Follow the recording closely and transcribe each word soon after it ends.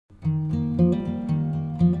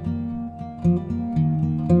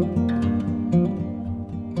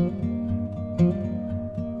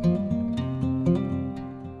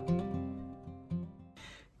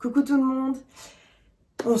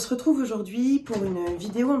On se retrouve aujourd'hui pour une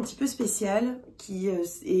vidéo un petit peu spéciale qui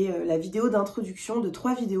est la vidéo d'introduction de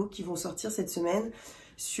 3 vidéos qui vont sortir cette semaine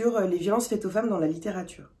sur les violences faites aux femmes dans la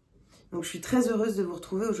littérature. Donc je suis très heureuse de vous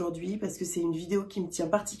retrouver aujourd'hui parce que c'est une vidéo qui me tient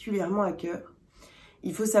particulièrement à cœur.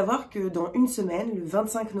 Il faut savoir que dans une semaine, le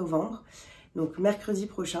 25 novembre, donc mercredi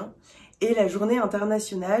prochain, est la journée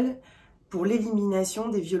internationale pour l'élimination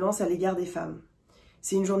des violences à l'égard des femmes.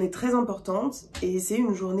 C'est une journée très importante et c'est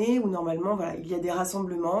une journée où normalement voilà, il y a des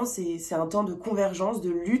rassemblements, c'est un temps de convergence, de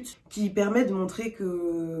lutte qui permet de montrer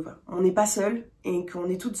que voilà, on n'est pas seul et qu'on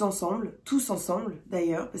est toutes ensemble, tous ensemble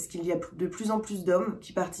d'ailleurs, parce qu'il y a de plus en plus d'hommes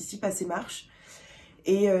qui participent à ces marches.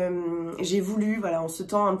 Et j'ai voulu, voilà, en ce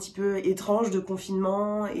temps un petit peu étrange de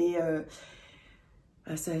confinement et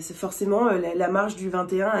forcément la marche du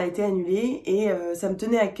 21 a été annulée et ça me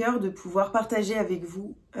tenait à cœur de pouvoir partager avec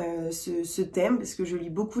vous ce thème parce que je lis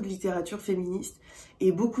beaucoup de littérature féministe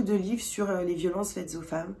et beaucoup de livres sur les violences faites aux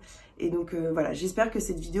femmes et donc voilà, j'espère que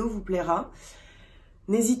cette vidéo vous plaira.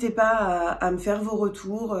 N'hésitez pas à me faire vos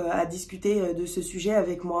retours, à discuter de ce sujet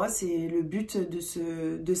avec moi, c'est le but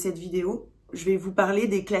de cette vidéo. Je vais vous parler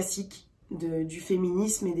des classiques du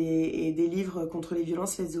féminisme et des livres contre les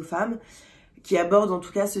violences faites aux femmes qui aborde en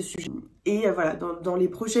tout cas ce sujet. Et voilà, dans les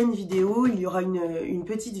prochaines vidéos, il y aura une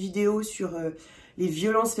petite vidéo sur les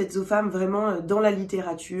violences faites aux femmes vraiment dans la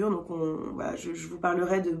littérature. Donc voilà, je vous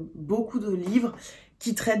parlerai de beaucoup de livres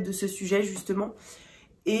qui traitent de ce sujet justement.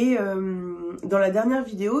 Et dans la dernière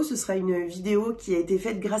vidéo, ce sera une vidéo qui a été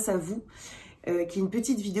faite grâce à vous, qui est une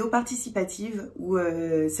petite vidéo participative où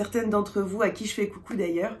certaines d'entre vous, à qui je fais coucou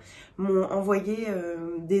d'ailleurs, m'ont envoyé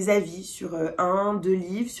des avis sur 1, 2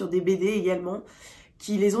 livres, sur des BD également,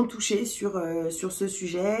 qui les ont touchés sur ce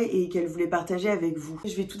sujet et qu'elles voulaient partager avec vous.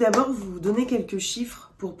 Je vais tout d'abord vous donner quelques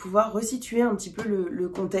chiffres pour pouvoir resituer un petit peu le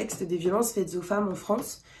contexte des violences faites aux femmes en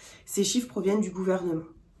France. Ces chiffres proviennent du gouvernement.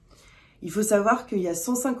 Il faut savoir qu'il y a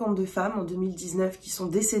 152 femmes en 2019 qui sont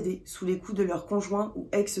décédées sous les coups de leur conjoint ou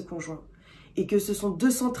ex-conjoint. Et que ce sont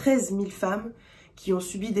 213 000 femmes qui ont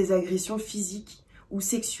subi des agressions physiques ou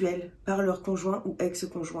sexuelles par leur conjoint ou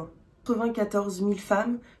ex-conjoint. 94 000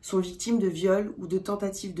 femmes sont victimes de viols ou de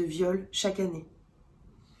tentatives de viol chaque année.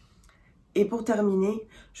 Et pour terminer,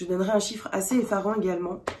 je donnerai un chiffre assez effarant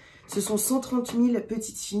également. Ce sont 130 000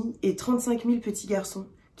 petites filles et 35 000 petits garçons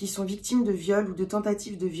qui sont victimes de viols ou de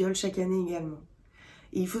tentatives de viol chaque année également.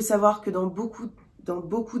 Et il faut savoir que dans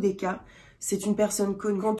beaucoup des cas, c'est une personne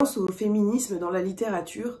connue. Quand on pense au féminisme dans la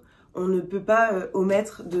littérature, on ne peut pas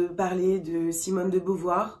omettre de parler de Simone de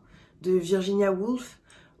Beauvoir, de Virginia Woolf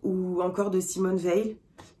ou encore de Simone Weil,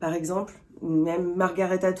 par exemple, ou même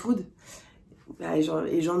Margaret Atwood,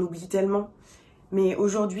 et j'en oublie tellement. Mais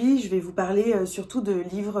aujourd'hui, je vais vous parler surtout de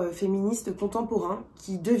livres féministes contemporains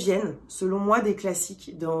qui deviennent, selon moi, des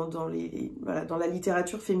classiques dans la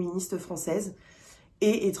littérature féministe française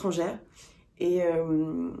et étrangère. Et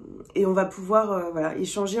on va pouvoir voilà,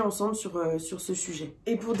 échanger ensemble sur ce sujet.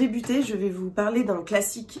 Et pour débuter, je vais vous parler d'un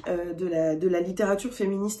classique de la littérature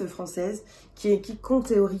féministe française qui est Kong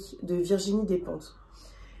Théorie de Virginie Despentes.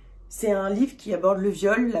 C'est un livre qui aborde le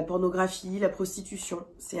viol, la pornographie, la prostitution.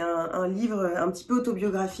 C'est un livre un petit peu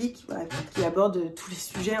autobiographique voilà, qui aborde tous les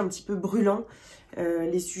sujets un petit peu brûlants,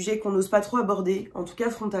 les sujets qu'on n'ose pas trop aborder, en tout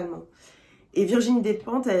cas frontalement. Et Virginie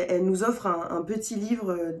Despentes, elle nous offre un petit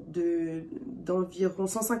livre d'environ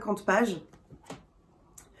 150 pages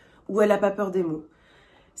où elle n'a pas peur des mots.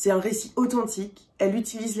 C'est un récit authentique, elle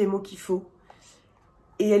utilise les mots qu'il faut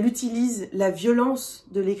et elle utilise la violence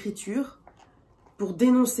de l'écriture pour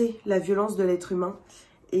dénoncer la violence de l'être humain.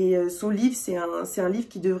 Et son livre, c'est un livre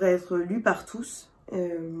qui devrait être lu par tous,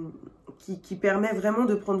 qui permet vraiment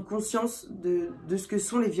de prendre conscience de ce que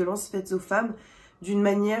sont les violences faites aux femmes d'une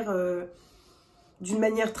manière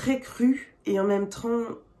très crue et en même temps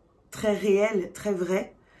très réelle, très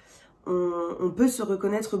vraie. On peut se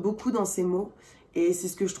reconnaître beaucoup dans ces mots et c'est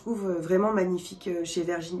ce que je trouve vraiment magnifique chez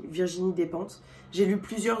Virginie Despentes. J'ai lu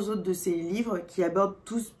plusieurs autres de ses livres qui abordent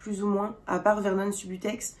tous plus ou moins, à part Vernon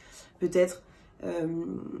Subutex peut-être,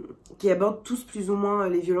 qui abordent tous plus ou moins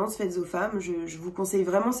les violences faites aux femmes. Je vous conseille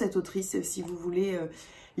vraiment cette autrice si vous voulez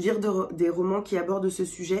lire des romans qui abordent ce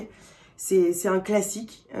sujet. C'est un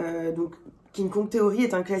classique, donc Kong Théorie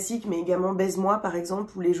est un classique, mais également Baise-moi par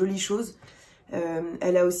exemple, ou Les jolies choses.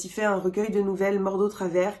 Elle a aussi fait un recueil de nouvelles, Mort d'au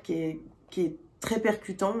travers, qui est très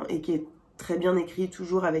percutant et qui est très bien écrit,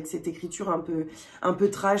 toujours avec cette écriture un peu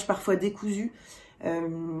trash, parfois décousue.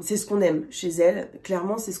 C'est ce qu'on aime chez elle,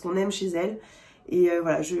 clairement c'est ce qu'on aime chez elle. Et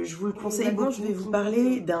voilà, je vous le conseille. Maintenant, je vais vous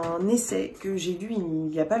parler d'un essai que j'ai lu il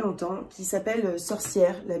n'y a pas longtemps, qui s'appelle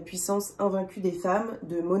Sorcières, la puissance invaincue des femmes,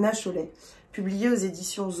 de Mona Chollet, publié aux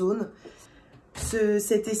éditions Zone.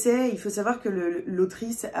 Cet essai, il faut savoir que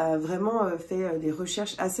l'autrice a vraiment fait des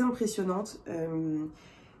recherches assez impressionnantes.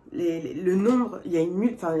 Le nombre,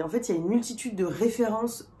 en fait, il y a une multitude de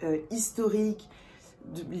références historiques,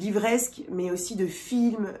 livresques, mais aussi de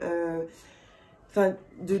films,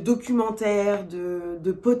 de documentaires,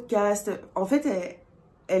 de podcasts. En fait,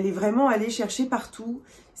 elle est vraiment allée chercher partout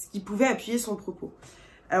ce qui pouvait appuyer son propos.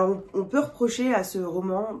 Alors, on peut reprocher à ce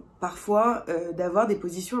roman, parfois, d'avoir des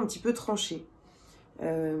positions un petit peu tranchées.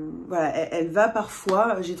 Voilà, elle va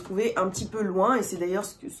parfois, j'ai trouvé, un petit peu loin, et c'est d'ailleurs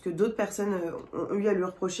ce que d'autres personnes ont eu à lui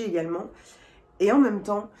reprocher également. Et en même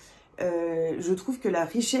temps, je trouve que la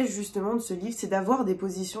richesse justement de ce livre, c'est d'avoir des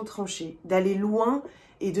positions tranchées, d'aller loin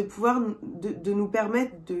et de pouvoir de nous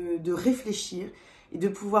permettre de réfléchir et de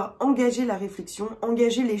pouvoir engager la réflexion,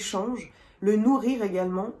 engager l'échange, le nourrir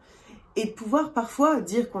également, et de pouvoir parfois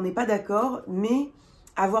dire qu'on n'est pas d'accord, mais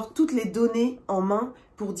avoir toutes les données en main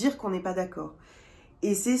pour dire qu'on n'est pas d'accord.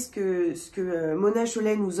 Et c'est ce que Mona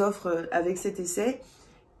Chollet nous offre avec cet essai,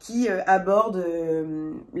 qui aborde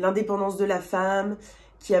l'indépendance de la femme,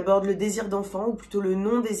 qui aborde le désir d'enfant, ou plutôt le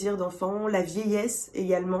non-désir d'enfant, la vieillesse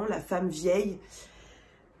également, la femme vieille.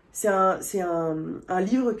 C'est un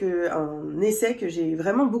essai que j'ai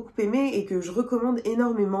vraiment beaucoup aimé et que je recommande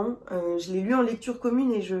énormément. Je l'ai lu en lecture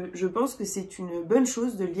commune et je pense que c'est une bonne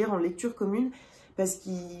chose de le lire en lecture commune parce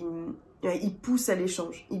qu'il pousse à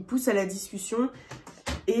l'échange, il pousse à la discussion.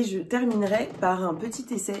 Et je terminerai par un petit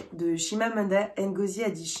essai de Chimamanda Ngozi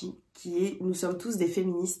Adichie qui est « Nous sommes tous des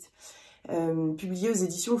féministes », publié aux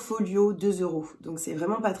éditions Folio, 2 €. Donc c'est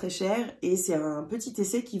vraiment pas très cher et c'est un petit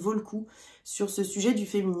essai qui vaut le coup sur ce sujet du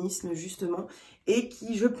féminisme justement et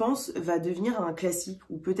qui, je pense, va devenir un classique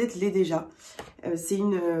ou peut-être l'est déjà. C'est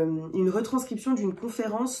une retranscription d'une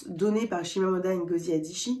conférence donnée par Chimamanda Ngozi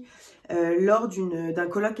Adichie lors d'un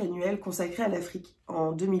colloque annuel consacré à l'Afrique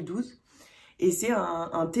en 2012. Et c'est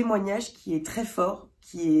un témoignage qui est très fort,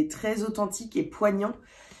 qui est très authentique et poignant.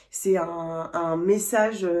 C'est un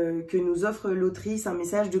message que nous offre l'autrice, un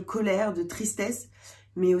message de colère, de tristesse,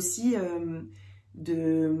 mais aussi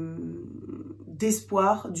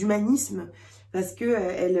d'espoir, d'humanisme, parce que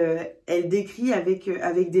elle décrit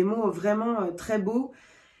avec des mots vraiment très beaux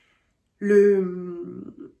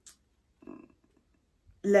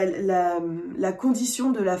la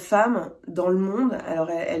condition de la femme dans le monde.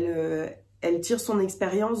 Alors elle tire son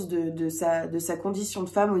expérience de sa condition de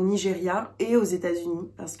femme au Nigeria et aux États-Unis,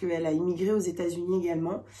 parce qu'elle a immigré aux États-Unis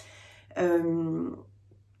également.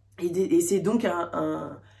 Et c'est donc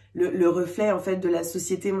le reflet en fait de la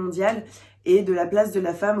société mondiale et de la place de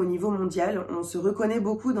la femme au niveau mondial. On se reconnaît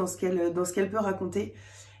beaucoup dans ce qu'elle peut raconter.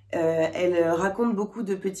 Elle raconte beaucoup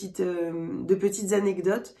de petites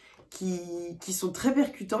anecdotes qui sont très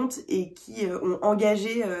percutantes et qui ont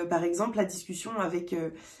engagé par exemple la discussion avec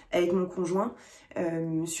mon conjoint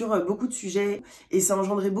sur beaucoup de sujets, et ça a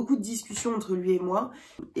engendré beaucoup de discussions entre lui et moi,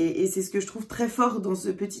 et c'est ce que je trouve très fort dans ce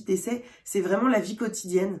petit essai, c'est vraiment la vie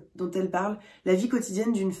quotidienne dont elle parle, la vie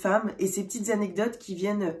quotidienne d'une femme et ces petites anecdotes qui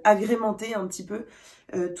viennent agrémenter un petit peu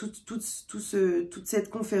toute cette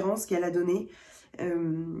conférence qu'elle a donnée.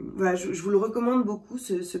 Voilà, je vous le recommande beaucoup,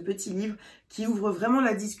 ce petit livre qui ouvre vraiment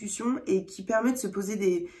la discussion et qui permet de se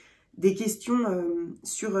poser des questions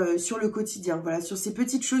sur le quotidien, voilà, sur ces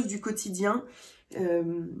petites choses du quotidien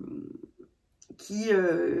qui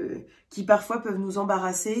parfois peuvent nous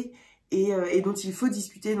embarrasser et dont il faut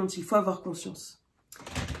discuter, dont il faut avoir conscience.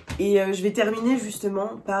 Et je vais terminer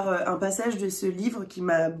justement par un passage de ce livre qui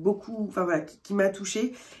m'a beaucoup, enfin voilà, qui m'a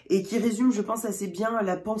touchée et qui résume, je pense, assez bien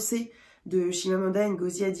la pensée de Chimamanda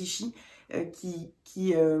Ngozi Adichie,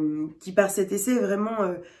 qui par cet essai vraiment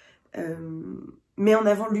met en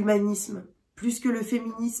avant l'humanisme. Plus que le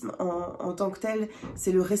féminisme en tant que tel,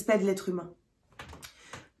 c'est le respect de l'être humain.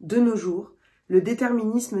 De nos jours, le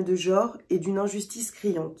déterminisme de genre est d'une injustice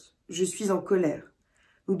criante. Je suis en colère.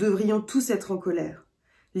 Nous devrions tous être en colère.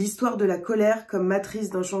 L'histoire de la colère comme matrice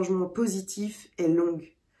d'un changement positif est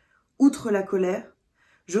longue. Outre la colère,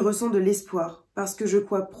 je ressens de l'espoir parce que je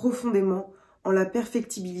crois profondément en la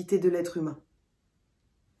perfectibilité de l'être humain.